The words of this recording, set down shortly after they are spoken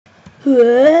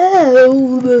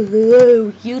Hello,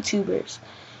 YouTubers.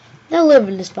 Now live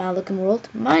in this fine looking world.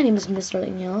 My name is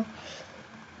MrLightningyellow,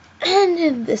 and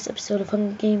in this episode of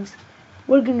Hunger Games,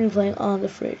 we're going to be playing On the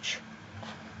Fridge.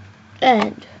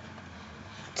 And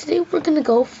today we're going to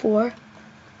go for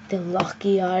the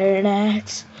Lucky Iron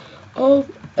Axe of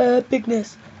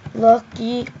Epicness.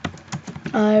 Lucky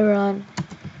Iron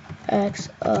Axe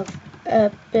of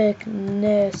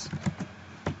Epicness.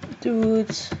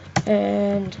 Dudes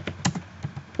and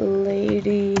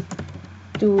lady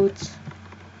dudes,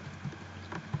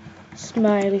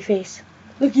 smiley face.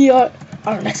 Lucky Iron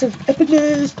Axe of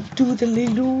Epicness, dudes and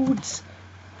lady dudes.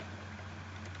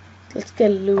 Let's get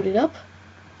loaded up.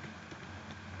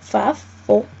 5,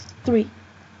 4, 3,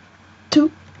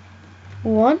 2,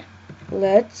 1.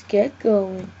 Let's get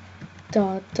going.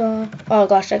 Dun, dun. Oh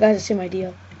gosh, that guy's the same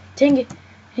idea. Dang it,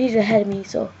 he's ahead of me.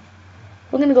 So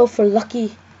we're gonna go for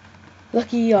lucky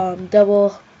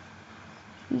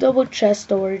double chest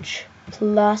storage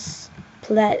plus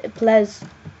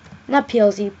not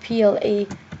PLZ, PLA.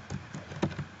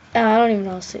 I don't even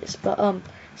know how to say this, but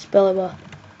spell it well.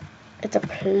 It's a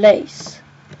place,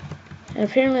 and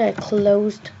apparently I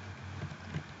close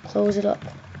it up.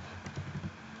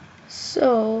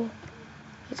 So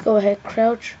let's go ahead,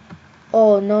 crouch.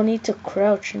 Oh, no need to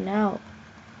crouch now.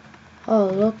 Oh,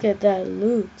 look at that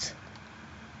loot.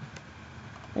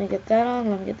 Let me get that on,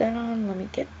 let me get that on, let me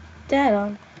get that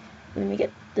on. Let me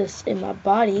get this in my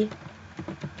body.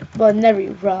 But never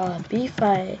eat raw beef.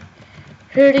 I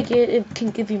heard it can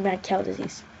give you mad cow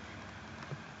disease.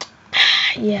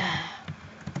 Yeah,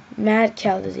 mad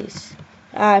cow disease.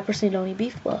 I personally don't eat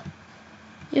beef, but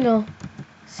you know,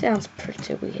 sounds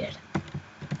pretty weird.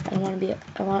 I want to be.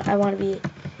 If I want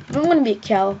to be a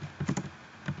cow,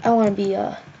 I want to be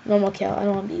a normal cow. I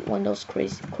don't want to be one of those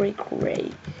crazy.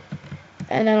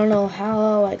 And I don't know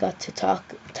how I got to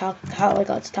talking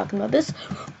about this,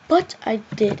 but I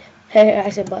did. I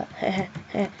said but.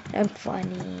 I'm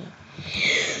funny.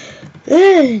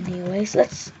 Anyways,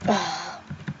 let's.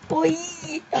 Dang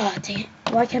it!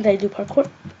 Why can't I do parkour?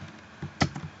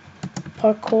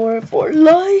 Parkour for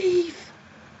life.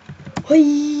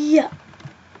 Yeah.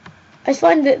 I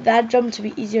find that jump to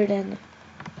be easier than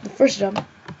the first jump.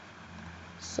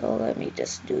 So let me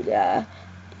just do that.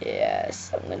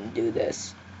 Yes, I'm gonna do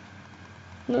this.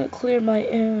 I'm gonna clear my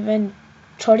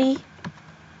inventory.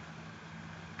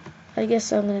 I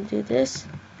guess I'm gonna do this.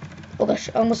 Oh gosh,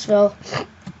 I almost fell.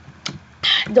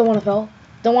 Don't wanna fall.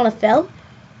 Don't wanna fall?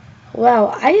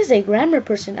 Wow, I is a grammar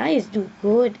person. I is do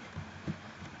good.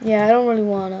 Yeah, I don't really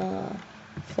wanna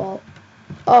fall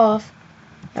off.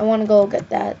 I wanna go get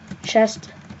that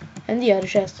chest and the other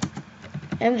chest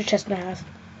and the chest and a half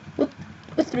with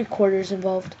 3/4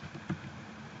 involved.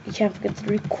 You can't forget the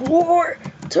 3/4.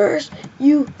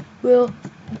 You will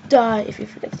die if you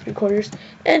forget the 3/4.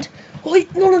 And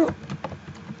wait, no.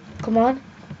 Come on.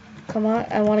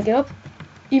 I want to get up.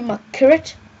 Eat my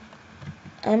carrot.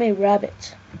 I'm a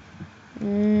rabbit.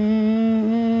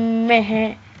 Meh.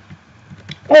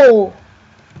 Oh,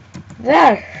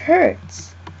 that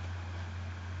hurts.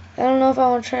 I don't know if I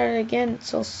want to try it again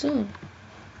so soon.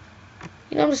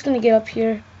 You know, I'm just gonna get up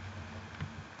here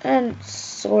and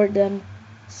sword them.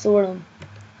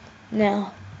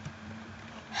 Now.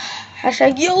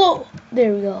 #yellow.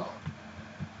 There we go.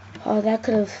 Oh, that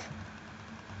could have.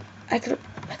 I could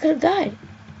have died.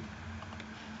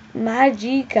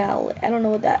 Magical. I don't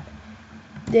know what that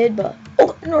did, but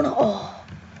oh no.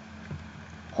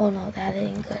 Oh no, that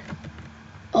ain't good.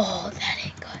 Oh, that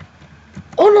ain't good.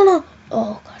 Oh no.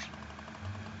 Oh gosh.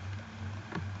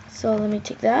 So let me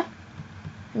take that.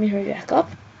 Let me hurry back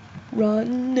up.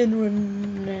 Run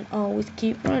and always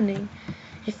keep running.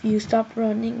 If you stop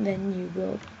running, then you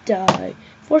will die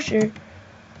for sure.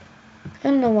 I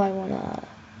don't know why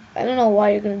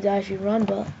you're gonna die if you run,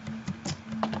 but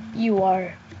you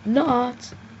are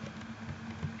not.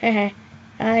 I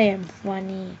am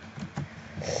funny.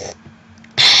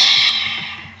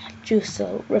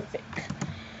 Juicerific.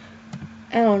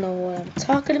 I don't know what I'm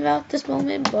talking about this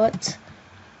moment, but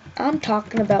I'm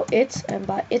talking about it, and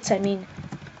by it I mean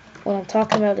what I'm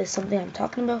talking about is something I'm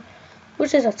talking about,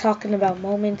 which is a talking about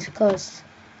moment, because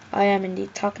I am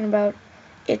indeed talking about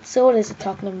it. So it is a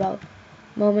talking about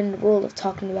moment, rule of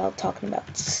talking about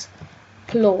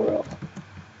plural.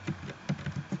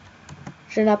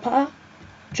 Je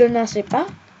ne sais pas.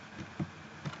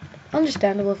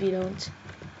 Understandable if you don't,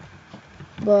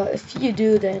 but if you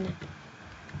do, then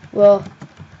well,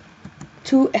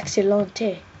 tout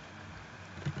excellente.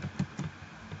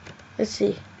 Let's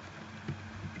see.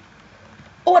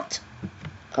 What?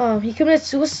 He committed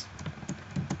suicide.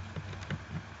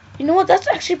 You know what? That's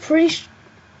actually pretty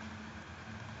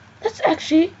That's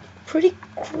actually pretty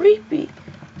creepy.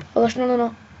 Oh gosh,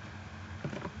 no.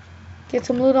 Get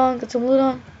some loot on, get some loot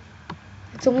on.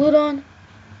 Get some loot on.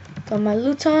 Got my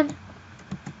loot on.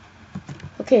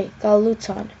 Okay, got loot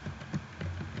on.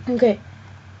 Okay.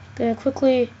 Gonna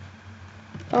quickly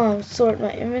sort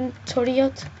my inventory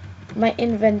out. My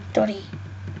inventory.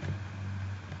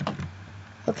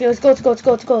 Okay, let's go.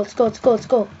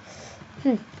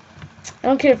 I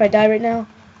don't care if I die right now,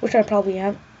 which I probably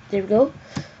am. There we go.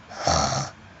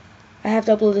 I have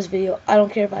to upload this video. I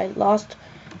don't care if I lost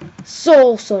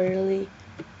so early,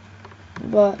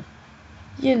 but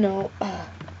you know,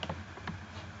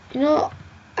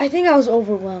 I think I was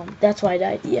overwhelmed. That's why I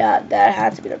died. Yeah, that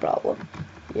had to be the problem.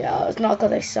 Yeah, it's not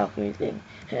because I suck or anything.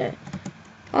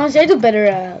 Honestly, I do better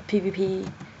at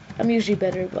PvP. I'm usually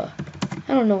better, but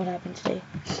I don't know what happened today.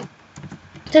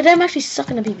 Today I'm actually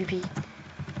sucking at PvP.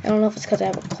 I don't know if it's because I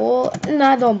have a cold.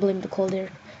 Nah, don't blame the cold there.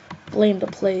 Blame the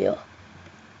player.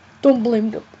 Don't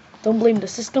blame the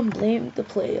system. Blame the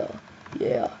player.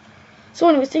 Yeah. So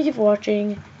anyways, thank you for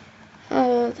watching.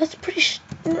 That's pretty.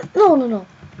 No.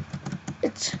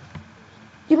 It's.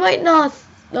 You might not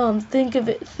think of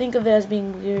it as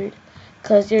being weird,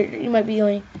 cause you might be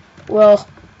like, well,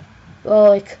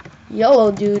 like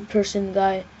yellow dude person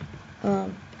guy.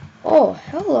 Oh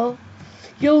hello,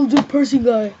 yellow dude person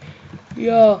guy.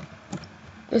 Yeah,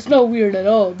 that's not weird at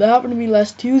all. That happened to me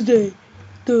last Tuesday.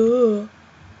 Duh.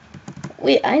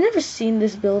 Wait, I never seen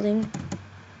this building.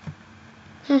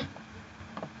 Huh.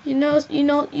 You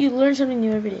learn something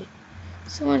new every day.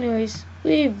 So anyways,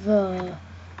 we've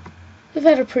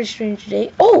had a pretty strange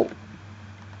day. Oh!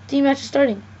 Team match is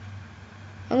starting.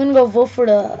 I'm gonna go vote for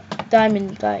the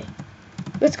diamond guy.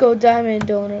 Let's go, diamond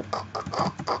donor.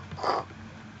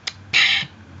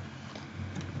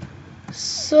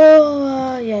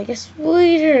 So, yeah, I guess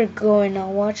we're going to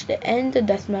watch the end of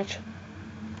deathmatch.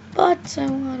 But I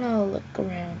wanna look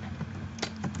around.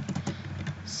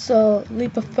 So,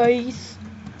 leap of faith.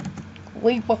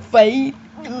 Leap of faith.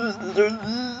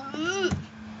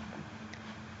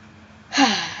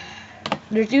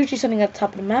 There's usually something at the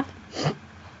top of the map.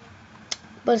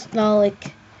 But it's not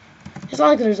like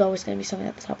there's always gonna be something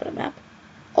at the top of the map.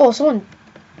 Oh, someone.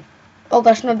 Oh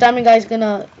gosh, no, diamond guy's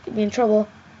gonna be in trouble.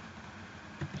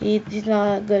 He's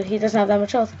not good. He doesn't have that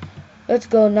much health. Let's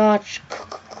go, Notch.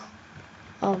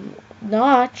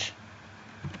 Notch.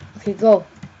 Okay, go.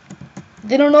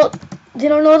 They don't know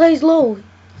that he's low.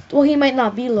 Well, he might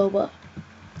not be low, but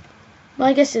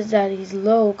my guess is that he's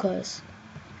low, cause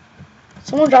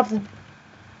someone dropped the.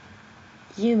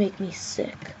 You make me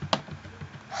sick.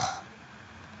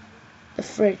 The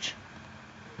fridge.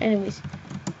 Anyways,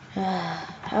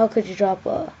 how could you drop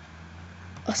a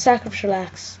sacrificial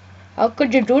axe? How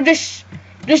could you do this?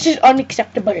 This is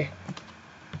unacceptable.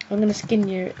 I'm gonna skin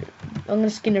her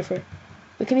for.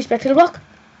 Wait, can you spectator block?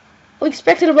 Oh, you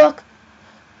spectator block.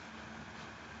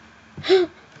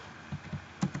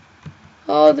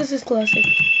 Oh, this is classic.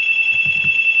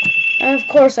 And of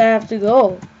course I have to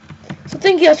go. So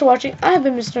thank you guys for watching. I have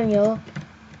been MrLightningyellow.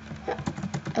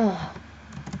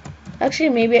 Actually,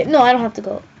 maybe no, I don't have to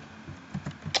go.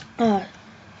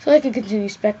 So I can continue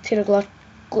spectator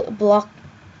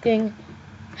blocking.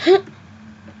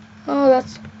 Oh,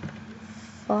 that's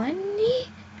funny.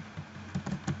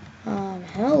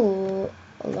 Hello.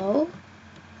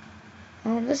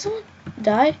 This one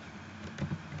die.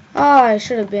 I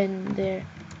should have been there.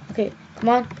 Okay,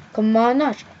 come on,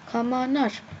 Notch. I'm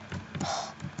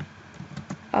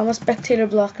a spectator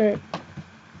blocker.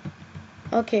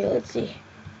 Okay, let's see.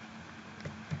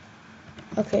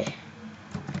 Okay,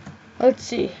 let's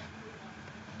see.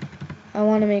 I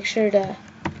want to make sure that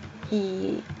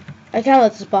I can't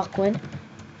let this Bach win.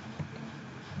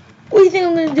 What do you think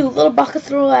I'm gonna do? Little Bach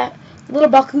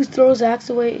who throws axe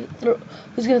away.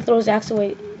 Who's gonna throw his axe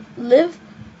away? Live?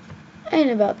 I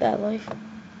ain't about that life.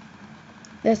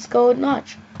 Let's go,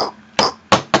 Notch.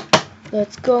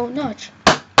 Let's go, Notch.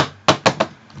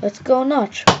 Let's go,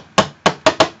 Notch.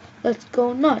 Let's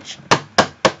go, Notch.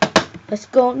 Let's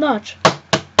go, Notch.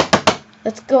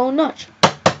 Let's go, Notch.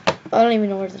 I don't even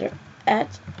know where they're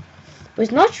at.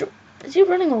 But Notch, is he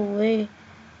running away?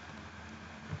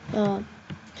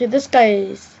 Okay, this guy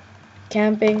is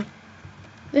camping.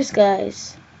 This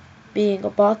guy's being a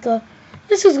baka.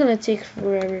 This is gonna take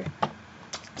forever.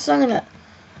 So I'm gonna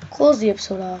close the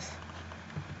episode off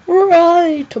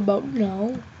right about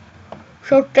now.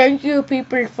 So thank you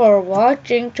people for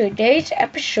watching today's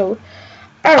episode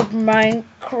of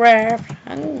Minecraft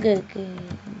Hunger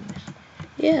Games.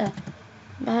 Yeah,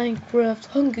 Minecraft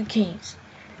Hunger Games.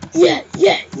 Yeah.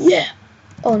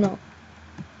 Oh no.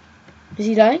 Is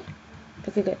he dying?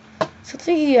 Okay, good. So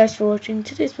thank you guys for watching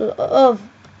today's video of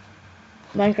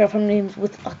Minecraft Hunger Games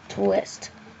with a twist.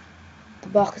 The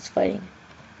Bach is fighting.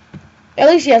 At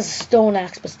least he has a stone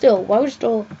axe, but still, why would you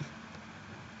throw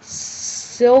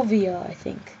Sylvia, I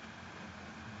think.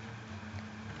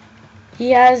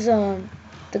 He has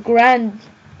the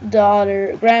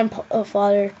granddaughter,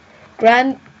 grandfather,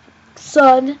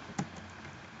 grandson,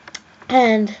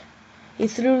 and he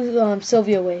threw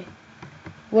Sylvia away.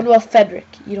 What about Frederick?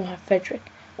 You don't have Frederick.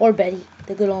 Or Betty,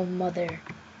 the good old mother.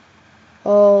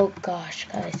 Oh gosh,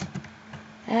 guys.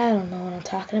 I don't know what I'm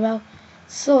talking about.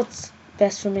 So it's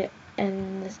best for me to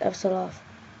end this episode off.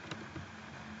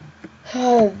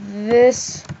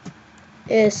 This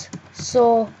is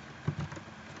so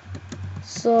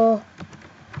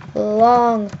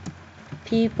long.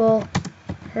 People,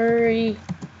 hurry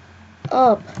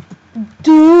up.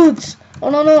 Dudes!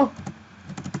 Oh no.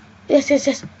 Yes.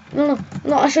 No,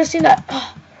 I should have seen that.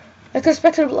 I could have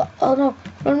expected. Oh no.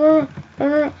 Run.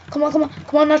 Come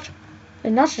on, Notch.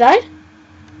 And Notch died?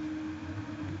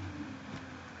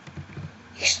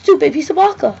 You stupid piece of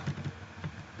baka.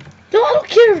 No, I don't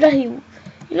care that he. You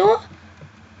know what?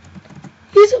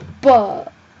 He's a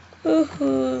bug.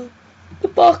 The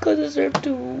baka deserved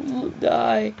to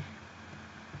die.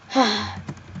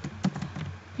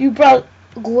 You brought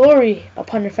glory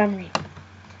upon your family.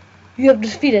 You have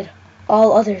defeated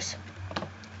all others.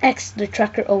 X the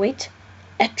tracker 08.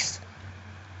 X.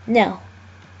 Now.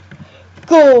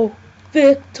 Go!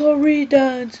 Victory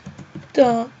dance!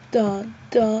 Dun.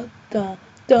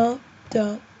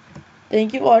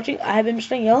 Thank you for watching. I have been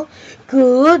MrLightningyellow.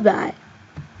 Goodbye.